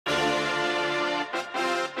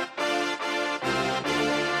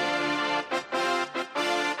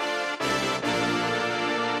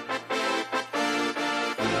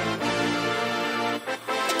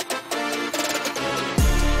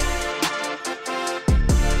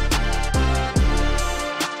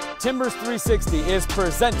Timbers 360 is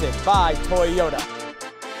presented by Toyota.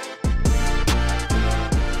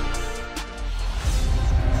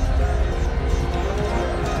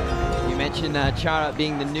 You mentioned Chara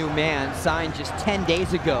being the new man, signed just 10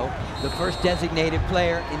 days ago, the first designated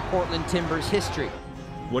player in Portland Timbers history.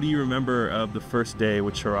 What do you remember of the first day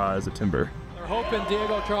with Chara as a Timber? They're hoping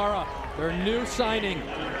Diego Chara, their new signing,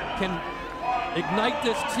 can ignite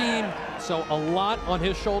this team, so a lot on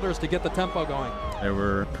his shoulders to get the tempo going. There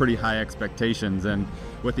were pretty high expectations, and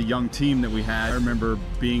with the young team that we had, I remember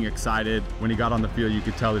being excited. When he got on the field, you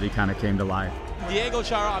could tell that he kind of came to life. Diego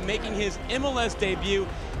Chara making his MLS debut.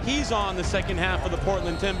 He's on the second half of the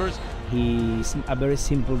Portland Timbers. He's a very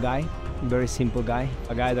simple guy,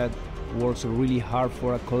 a guy that works really hard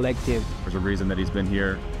for a collective. There's a reason that he's been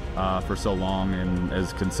here for so long and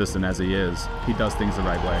as consistent as he is. He does things the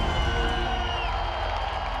right way.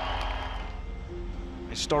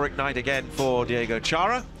 Historic night again for Diego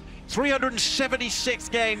Chara. 376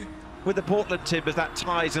 game with the Portland Timbers. That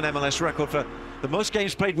ties an MLS record for the most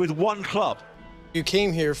games played with one club. You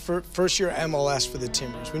came here for first year MLS for the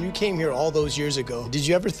Timbers. When you came here all those years ago, did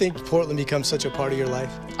you ever think Portland becomes such a part of your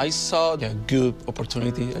life? I saw a good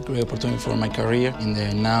opportunity, a great opportunity for my career,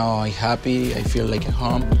 and now I'm happy. I feel like at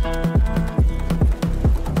home.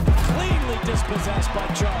 Cleanly dispossessed by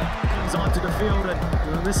Chara. Comes onto the field,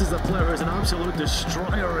 and this is a player who's an absolute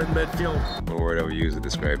destroyer in midfield. The word I would use to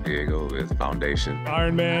describe Diego is foundation.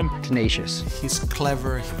 Iron Man. Tenacious. He's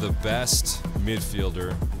clever. The best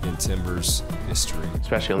midfielder in Timbers history.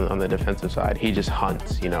 Especially on the defensive side, he just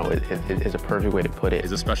hunts, you know, it is a perfect way to put it.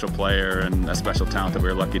 He's a special player and a special talent that we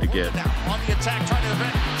were lucky to get. Now on the attack, trying to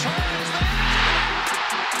defend. Chara is there!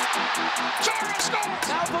 Chara scores!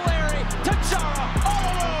 Now Valeri to Chara, all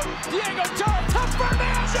alone. Diego Chara, tough for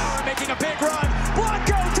man! Chara making a big run.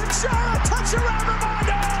 Blanco to Chara, touch around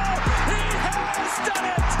Armando! He has done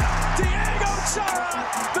it! Diego Chara,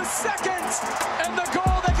 the second, and the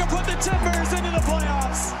goal that can put the Timbers into the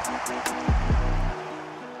playoffs.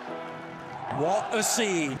 What a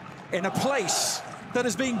scene in a place that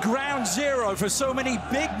has been ground zero for so many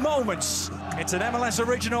big moments. It's an MLS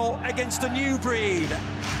original against a new breed.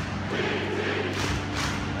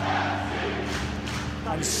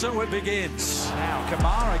 And so it begins. Now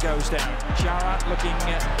Kamara goes down. Chara looking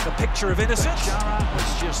at the picture of innocence. Chara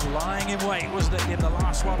was just lying in wait, wasn't it? In the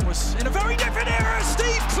last one was in a very different era.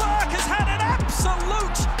 Steve Clark has had an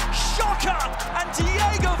absolute shocker, and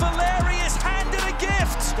Diego Valeri is handed a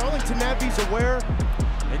gift. Darlington Navy's aware.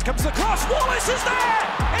 In comes the cross. Wallace is there.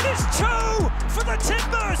 It is 2 for the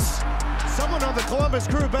Timbers. Someone on the Columbus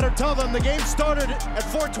crew better tell them the game started at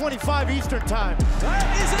 4:25 Eastern time. That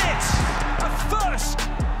is it. A first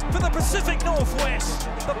for the Pacific Northwest.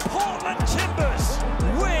 The Portland Timbers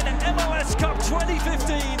win MLS Cup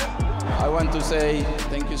 2015. I want to say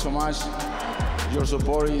thank you so much. Your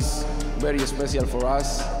support is very special for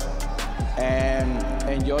us, and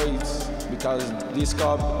enjoy it because this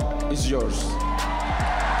cup is yours.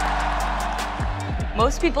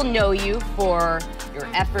 Most people know you for your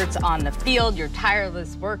efforts on the field, your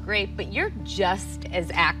tireless work rate, but you're just as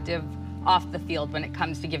active off the field when it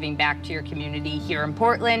comes to giving back to your community here in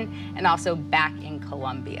Portland and also back in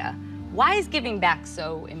Colombia. Why is giving back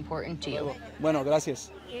so important to you? Bueno, gracias.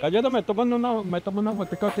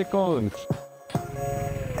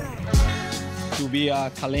 To be a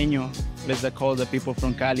Caleño, let's call the people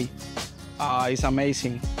from Cali, it's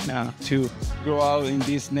amazing to grow out in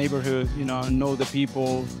this neighborhood, you know the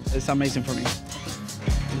people. It's amazing for me.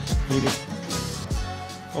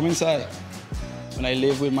 Come inside. When I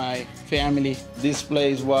lived with my family, this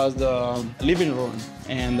place was the living room,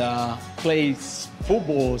 and plays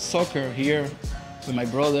football, soccer here with my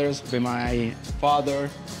brothers, with my father.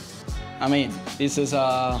 I mean, this is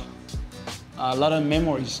a lot of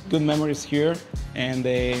memories, good memories here, and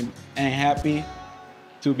I'm happy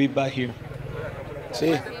to be back here.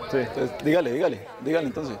 Sí, sí. Dígale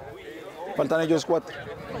entonces. Faltan ellos 4.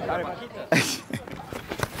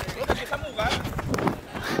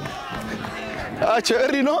 Ah,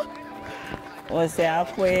 chévere, ¿no? O sea,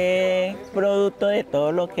 fue producto de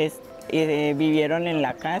todo lo que vivieron en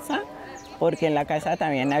la casa, porque en la casa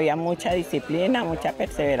también había mucha disciplina, mucha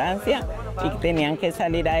perseverancia y tenían que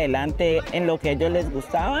salir adelante en lo que a ellos les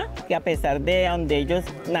gustaba, que a pesar de donde ellos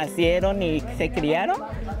nacieron y se criaron,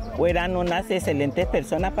 fueran unas excelentes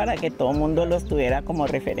personas para que todo el mundo los tuviera como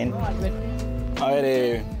referente. A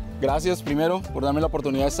ver, gracias primero por darme la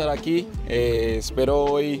oportunidad de estar aquí. Espero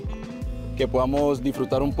hoy que podamos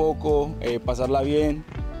disfrutar un poco, pasarla bien.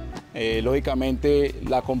 Lógicamente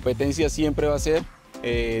la competencia siempre va a ser.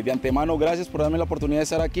 De antemano, gracias por darme la oportunidad de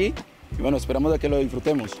estar aquí y bueno, esperamos de que lo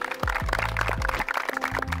disfrutemos.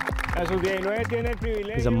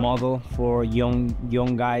 He's a model for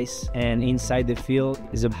young guys, and inside the field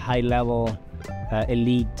is a high-level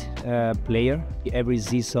elite player. Every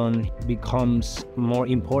season becomes more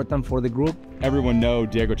important for the group. Everyone knows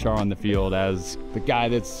Diego Chara on the field as the guy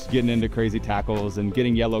that's getting into crazy tackles and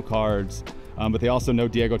getting yellow cards, but they also know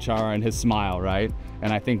Diego Chara and his smile, right?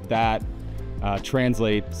 And I think that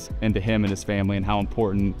translates into him and his family and how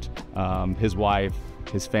important his wife,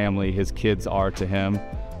 his family, his kids are to him.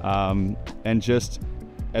 And just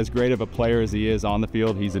as great of a player as he is on the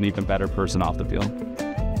field, he's an even better person off the field.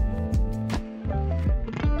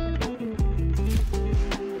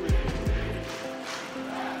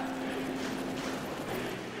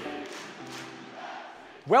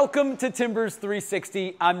 Welcome to Timbers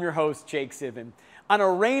 360. I'm your host, Jake Zivin. On a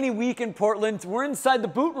rainy week in Portland, we're inside the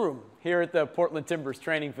boot room here at the Portland Timbers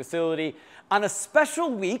training facility on a special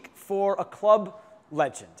week for a club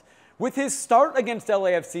legend. With his start against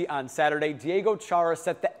LAFC on Saturday, Diego Chara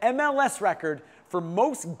set the MLS record for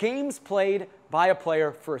most games played by a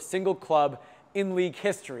player for a single club in league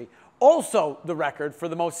history. Also the record for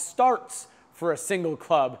the most starts for a single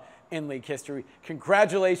club in league history.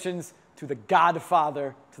 Congratulations to the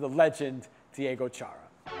godfather, to the legend, Diego Chara.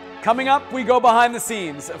 Coming up, we go behind the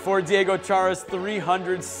scenes for Diego Chara's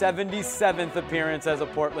 377th appearance as a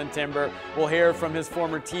Portland Timber. We'll hear from his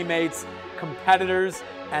former teammates, competitors,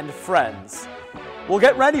 and friends. We'll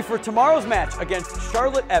get ready for tomorrow's match against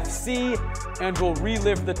Charlotte FC, and we'll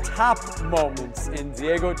relive the top moments in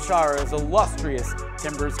Diego Chara's illustrious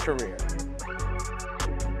Timbers career.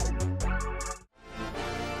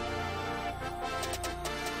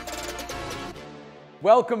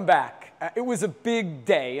 Welcome back. It was a big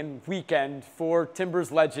day and weekend for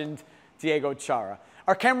Timbers legend Diego Chara.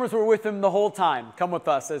 Our cameras were with him the whole time. Come with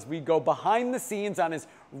us as we go behind the scenes on his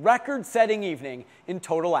record-setting evening in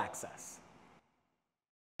Total Access.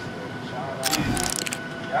 Yep.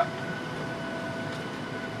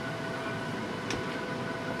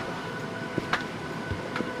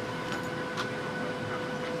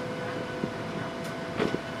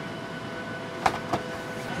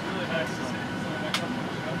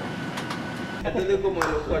 Como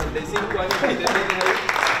los 45 años que te tienen ahí.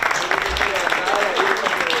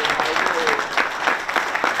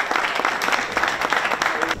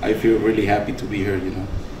 I feel really happy to be here, you know.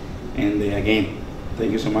 And again,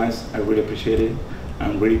 thank you so much. I really appreciate it.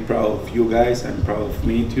 I'm really proud of you guys. I'm proud of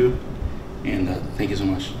me too. And thank you so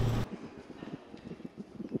much.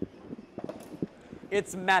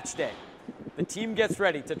 It's match day. The team gets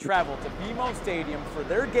ready to travel to BMO Stadium for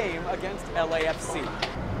their game against LAFC.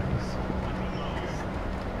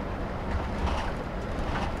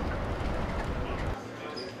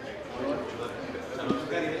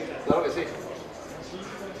 Claro que sí.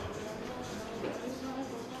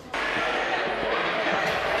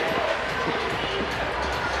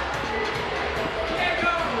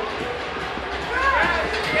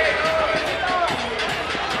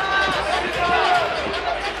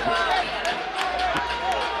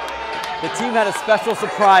 The team had a special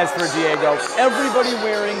surprise for Diego. Everybody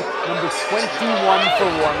wearing number 21 for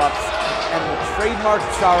warm-ups and the trademark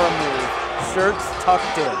Chara move, shirts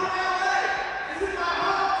tucked in.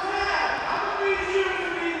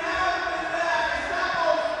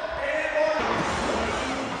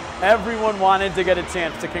 Everyone wanted to get a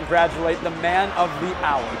chance to congratulate the man of the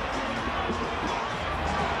hour.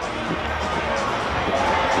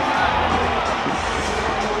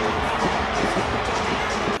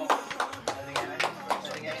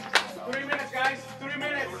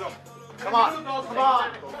 Come on, come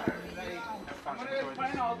on.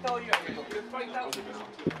 I'll tell you.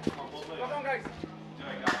 Come on, guys.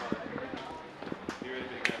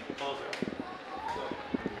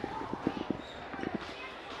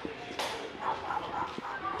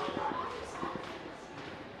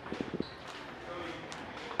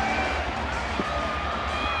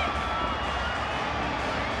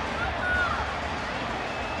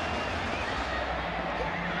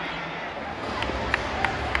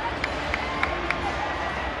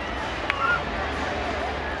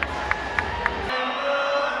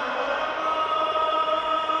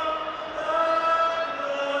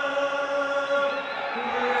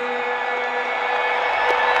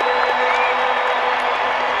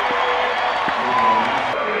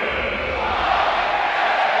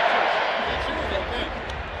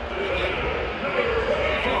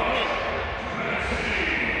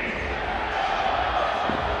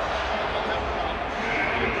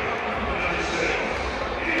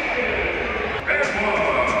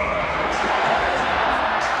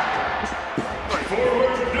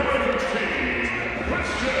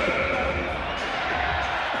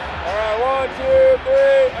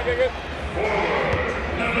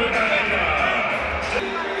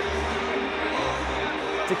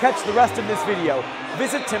 catch the rest of this video,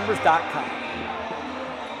 visit timbers.com.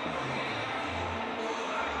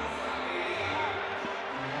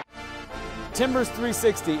 Timbers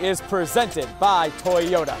 360 is presented by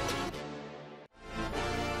Toyota.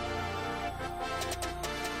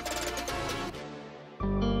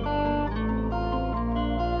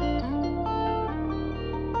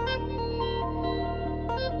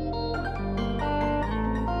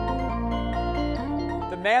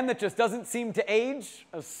 The man that just doesn't seem to age,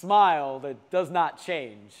 a smile that does not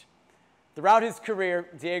change. Throughout his career,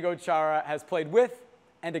 Diego Chara has played with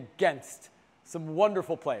and against some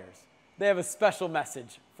wonderful players. They have a special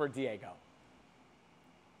message for Diego.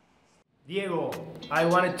 Diego, I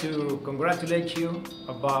wanted to congratulate you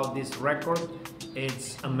about this record.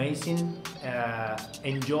 It's amazing.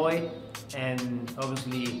 Enjoy, and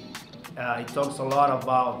obviously it talks a lot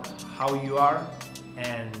about how you are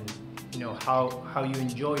and how you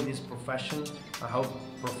enjoy this profession and how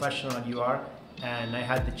professional you are. And I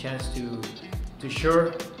had the chance to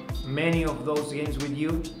share many of those games with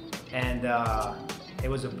you, and it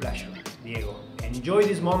was a pleasure, Diego. Enjoy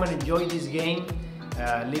this moment, enjoy this game,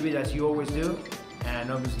 live it as you always do,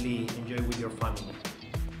 and obviously enjoy with your family.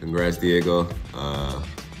 Congrats, Diego.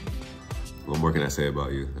 What more can I say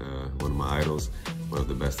about you? One of my idols, one of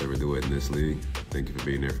the best to ever do it in this league. Thank you for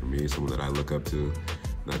being there for me, someone that I look up to,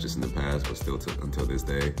 not just in the past, but still until this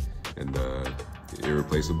day, and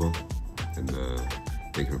irreplaceable. And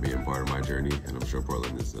thank you for being part of my journey, and I'm sure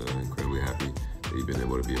Portland is incredibly happy that you've been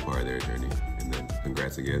able to be a part of their journey. And then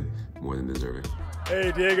congrats again, more than deserving.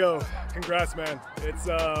 Hey Diego, congrats man. It's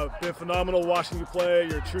been phenomenal watching you play.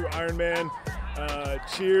 You're a true Iron Man.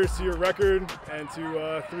 Cheers to your record and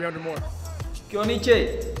to 300 more. ¿Qué onda,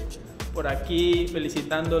 Nietzsche? Por aquí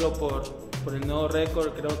felicitándolo por el nuevo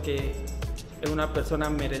récord. Creo que es una persona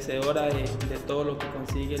merecedora de todo lo que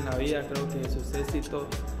consigue en la vida. Creo que sus éxitos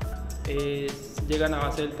llegan a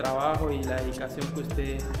base del trabajo y la dedicación que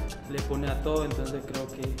usted le pone a todo. Entonces creo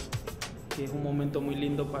que es un momento muy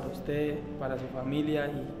lindo para usted, para su familia,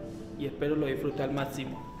 y espero lo disfrute al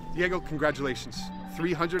máximo. Diego, congratulations.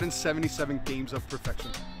 377 games of perfection.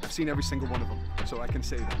 I've seen every single one of them, so I can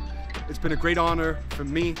say that. It's been a great honor for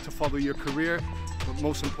me to follow your career, but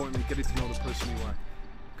most importantly, getting to know the person you are.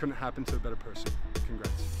 Couldn't happen to a better person.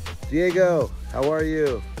 Congrats. Diego, how are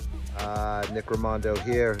you? Nick Raimondo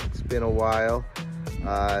here. It's been a while.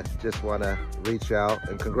 Just want to reach out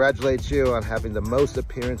and congratulate you on having the most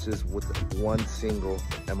appearances with one single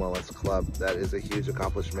MLS club. That is a huge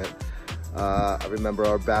accomplishment. I remember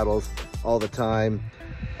our battles all the time.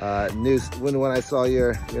 When I saw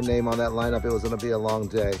your name on that lineup, it was going to be a long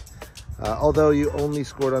day. Although you only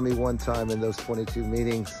scored on me one time in those 22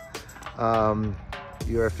 meetings,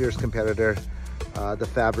 you're a fierce competitor, the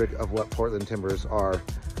fabric of what Portland Timbers are.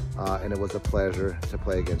 And it was a pleasure to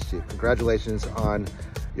play against you. Congratulations on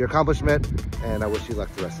your accomplishment, and I wish you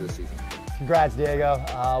luck the rest of the season. Congrats, Diego.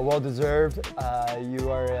 Well deserved.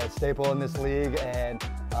 You are a staple in this league and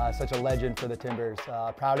such a legend for the Timbers.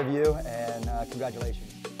 Proud of you, and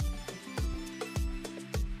congratulations.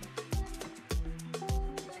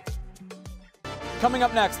 Coming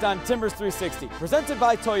up next on Timbers 360, presented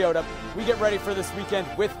by Toyota, we get ready for this weekend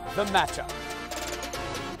with the matchup.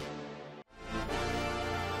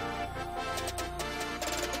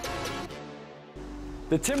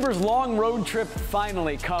 The Timbers' long road trip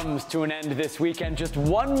finally comes to an end this weekend, just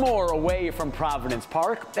one more away from Providence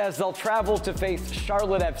Park as they'll travel to face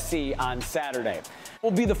Charlotte FC on Saturday. It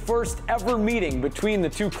will be the first ever meeting between the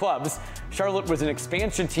two clubs. Charlotte was an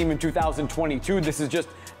expansion team in 2022. This is just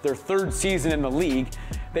their third season in the league.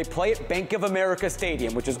 They play at Bank of America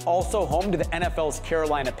Stadium, which is also home to the NFL's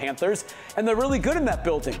Carolina Panthers, and they're really good in that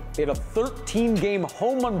building. They have a 13-game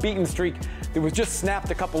home unbeaten streak that was just snapped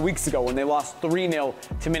a couple weeks ago when they lost 3-0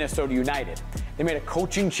 to Minnesota United. They made a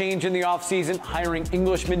coaching change in the offseason, hiring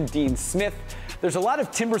Englishman Dean Smith. There's a lot of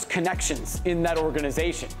Timbers connections in that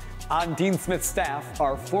organization. On Dean Smith's staff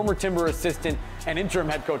are former Timber assistant and interim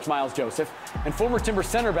head coach Miles Joseph and former Timber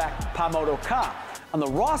center back Pamodo Ka. On the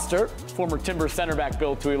roster, former Timbers center back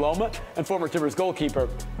Bill Tuiloma and former Timbers goalkeeper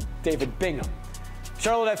David Bingham.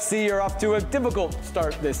 Charlotte FC are off to a difficult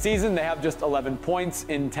start this season. They have just 11 points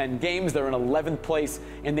in 10 games. They're in 11th place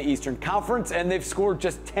in the Eastern Conference, and they've scored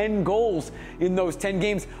just 10 goals in those 10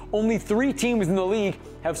 games. Only 3 teams in the league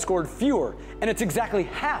have scored fewer, and it's exactly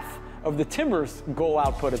half of the Timbers' goal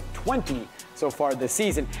output of 20 so far this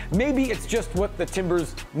season. Maybe it's just what the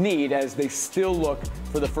Timbers need as they still look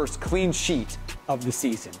for the first clean sheet of the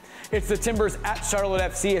season. It's the Timbers at Charlotte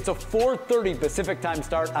FC. It's a 4:30 Pacific time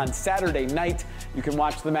start on Saturday night. You can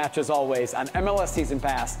watch the match as always on MLS Season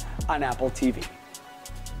Pass on Apple TV.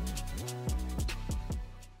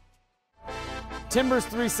 Timbers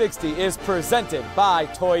 360 is presented by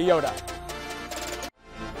Toyota.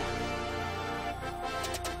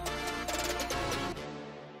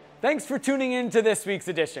 Thanks for tuning in to this week's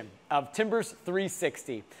edition of Timbers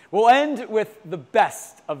 360. We'll end with the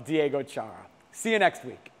best of Diego Chara. See you next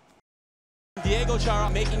week. Diego Chara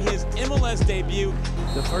making his MLS debut.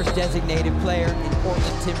 The first designated player in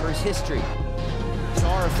Portland Timbers history.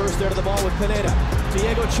 Chara first there to the ball with Pineda.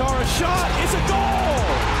 Diego Chara shot, it's a goal!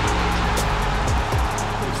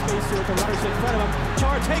 Big space here with the runners in front of him.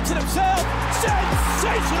 Chara takes it himself,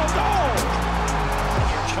 sensational goal!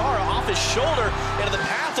 Chara off his shoulder into the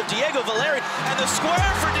path of Diego Valeri, and the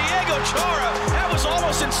square for Diego Chara. That was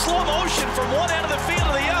almost in slow motion from one end of the field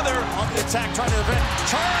to the other. On the attack, trying to prevent.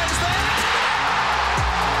 Chara is there!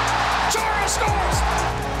 Chara scores!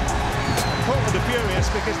 Portland are furious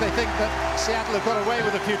because they think that Seattle have got away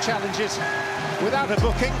with a few challenges without a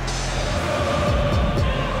booking.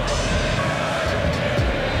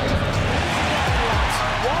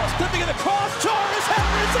 Wall's clipping in the cross. Chara's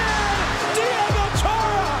head is in! Diego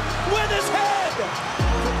Chara with his head!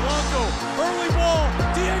 From Blanco, early ball.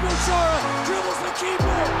 Diego Chara dribbles the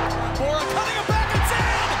keeper. Bora cutting it back, it's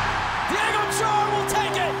in! Diego Chara will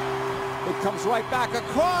take it! It comes right back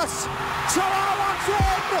across. Chara walks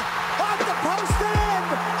in! Off the post in!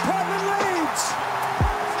 Portland leads!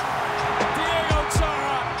 Diego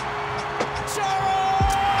Chara! Chara!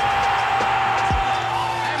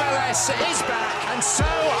 MLS is back, and so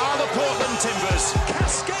are the Portland Timbers.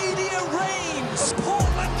 Cascadia reigns!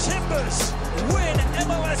 Portland Timbers win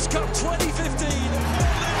MLS Cup 2015!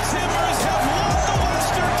 Portland Timbers have won the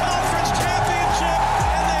Western Conference Championship,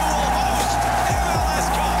 and they will host MLS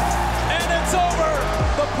Cup. And it's over!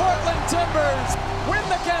 The Portland Timbers win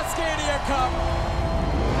the Cascadia Cup.